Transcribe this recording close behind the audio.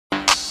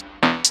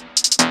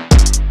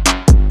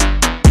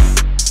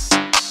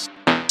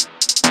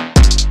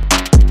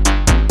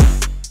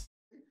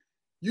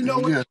You know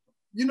what?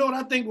 You know what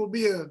I think will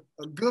be a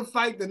good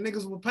fight that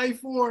niggas will pay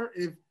for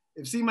if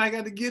C-Mac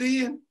got to get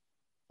in?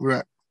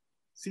 Right.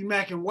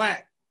 C-Mac and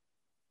Wack.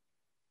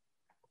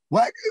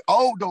 Wack is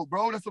old though,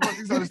 bro. That's what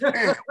niggas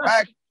understand.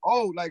 Wack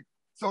old, like,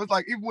 so it's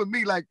like even with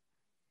me, like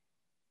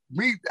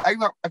me,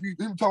 if you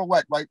even talk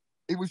Wack, right?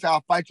 Even say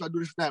I'll fight you, I do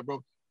this snap,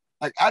 bro.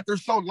 Like after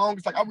so long,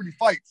 it's like I really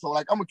fight. So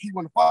like I'm gonna keep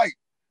on the fight.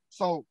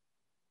 So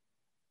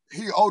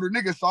he older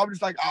nigga, so I'm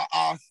just like, you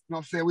know what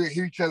I'm saying? We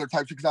hit each other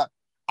type shit. Cause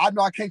I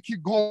know I can't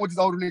keep going with this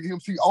older nigga. He'll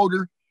see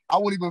older. I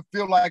won't even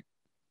feel like,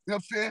 you know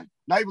what I'm saying?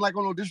 Not even like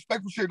on no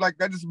disrespectful shit. Like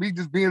that just me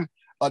just being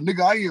a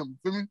nigga I am.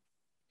 Feel me?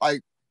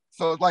 Like,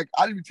 so it's like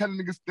I didn't be telling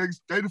niggas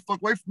stay the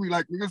fuck away from me.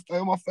 Like niggas stay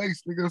on my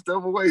face, niggas stay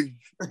on my way.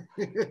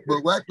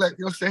 But Wack, like,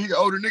 you know what I'm saying? He an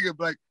older nigga,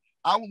 but like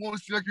I would want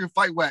to see like you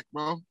fight Wack,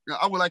 bro. You know,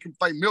 I would like him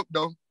fight Milk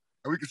though.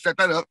 And we can set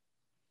that up.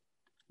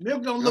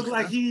 Milk don't look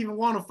like he even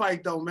want to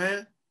fight though,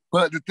 man.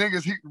 But the thing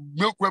is,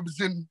 Milk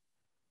representing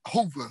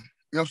Hoover. You know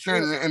what I'm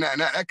saying? Yeah.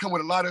 And that come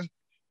with a lot of,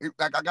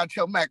 like I got to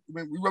tell Mac,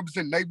 man, we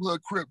represent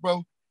neighborhood Crip,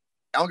 bro.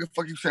 I don't give a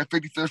fuck you saying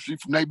 53rd Street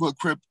from neighborhood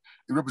Crip.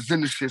 We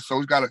represent this shit. So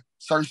we got to,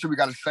 certain shit we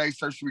got to say,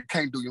 certain shit we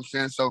can't do, you know what I'm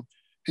saying? So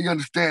he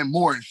understand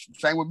more.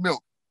 Same with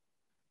Milk.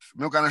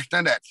 Milk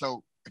understand that.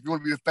 So if you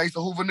want to be the face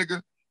of Hoover, nigga,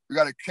 you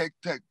got to take,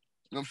 you know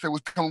what I'm saying,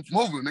 what's coming from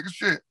Hoover, nigga,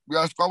 shit. We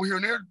got to squabble here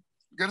and there,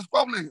 get a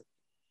squabble in here.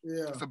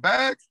 Yeah. It's a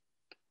bag.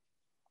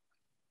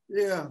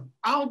 Yeah.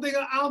 I don't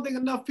think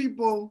enough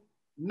people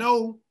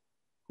know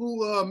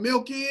who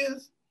Milk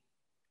is.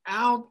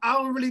 I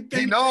don't really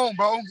think he known,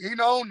 bro. He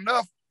known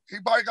enough. He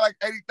probably got like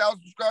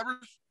 80,000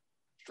 subscribers.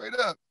 Straight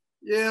up.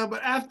 Yeah,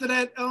 but after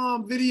that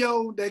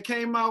video that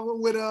came out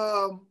with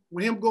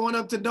him going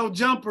up to No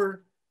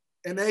Jumper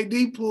and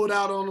AD pulled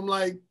out on him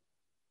like.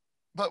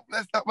 But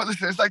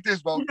listen, it's like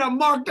this, bro. He got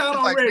marked out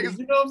already. Like,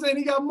 you know what I'm saying?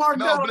 He got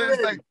marked out already.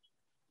 It's like,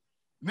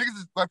 niggas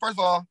is like, first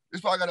of all, this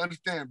is what I gotta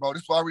understand, bro.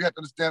 This is why we have to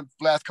understand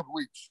the last couple of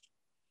weeks.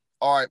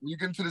 All right, when you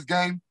get into this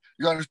game,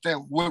 you gotta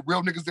understand what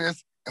real niggas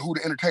is and who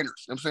the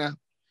entertainers. You know what I'm saying?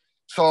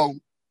 So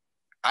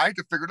I need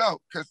to figure it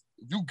out because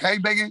if you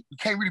gang banging, you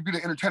can't really be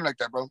the entertainer like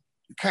that, bro.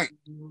 You can't.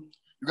 You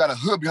got a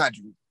hood behind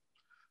you.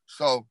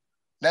 So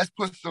let's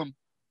put some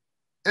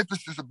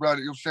emphasis about it.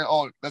 You know what I'm saying?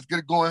 Oh, let's get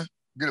it going,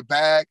 get a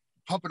bag,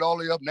 pump it all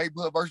the way up,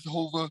 neighborhood versus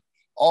Hoover,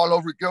 all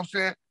over it. You know what I'm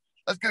saying?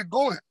 Let's get it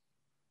going.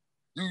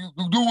 You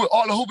do what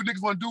all the Hoover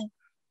niggas want to do. You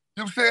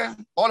know what I'm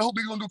saying? All the Hoover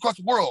niggas want to do across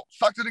the world.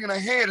 Sock the nigga in their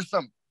head or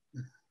something.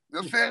 You know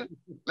what I'm saying?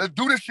 Let's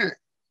do this shit.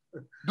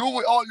 Do it all,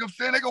 you know what I'm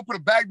saying? They gonna put a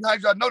bag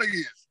behind you. I know they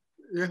is.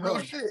 Yeah. Real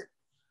shit.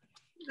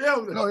 Yeah.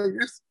 No, it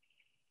is.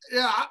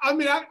 Yeah, I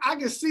mean, I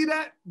can see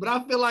that, but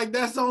I feel like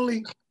that's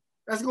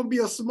gonna be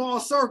a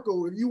small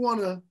circle if you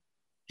wanna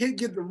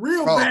get the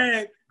real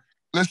bag.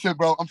 Listen,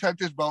 bro, I'm telling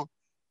you this, bro.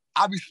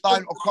 I be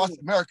sliding across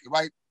America,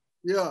 right?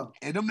 Yeah.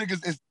 And them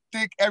niggas is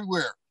thick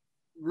everywhere.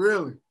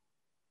 Really?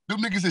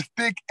 Them niggas is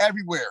thick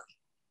everywhere.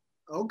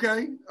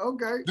 Okay.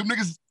 Them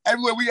niggas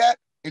everywhere we at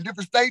in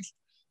different states,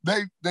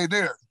 they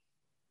there.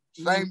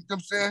 Same, you know what I'm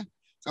saying?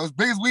 So as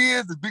big as we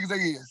is, as big as they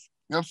is.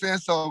 You know what I'm saying?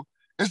 So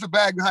it's a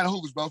bag behind the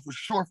Hoovers, bro, for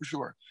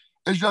sure.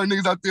 There's young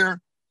niggas out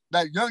there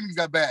that young niggas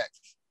got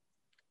bags.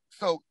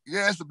 So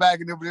yeah, it's a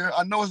bag over there.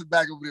 I know it's a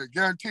bag over there,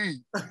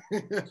 guaranteed.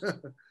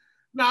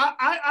 No,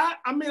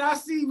 I mean, I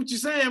see what you're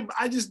saying, but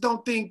I just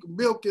don't think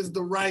Milk is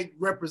the right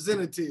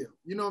representative.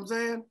 You know what I'm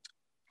saying?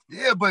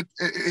 Yeah, but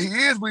he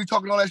is when he's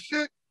talking all that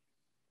shit.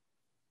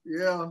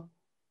 Yeah.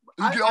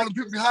 You get all the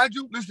people behind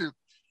you. Listen,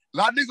 a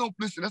lot of niggas don't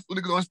listen. That's what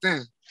niggas don't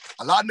understand.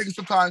 A lot of niggas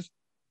sometimes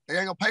they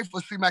ain't gonna pay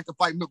for C-Mac to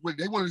fight Milk with it.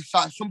 They want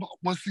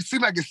to see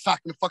C-Mac get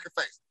socked in the fucking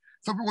face.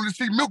 Some people want to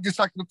see Milk get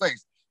socked in the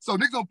face. So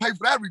niggas gonna pay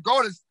for that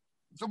regardless.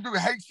 Some people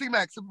hate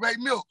C-Mac. Some people hate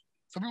Milk.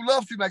 Some people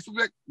love C-Mac. Some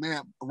people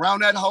man,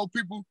 around that whole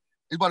people,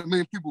 it's about 1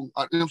 million people.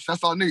 You know,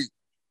 that's all I need.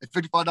 At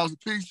 $55 a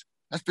piece,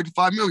 that's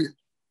 55 million.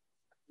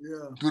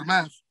 Yeah. Do the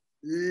math.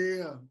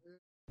 Yeah.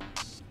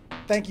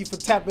 Thank you for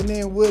tapping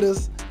in with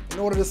us. In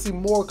order to see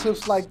more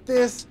clips like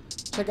this,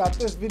 check out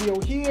this video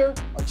here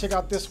or check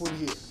out this one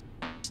here.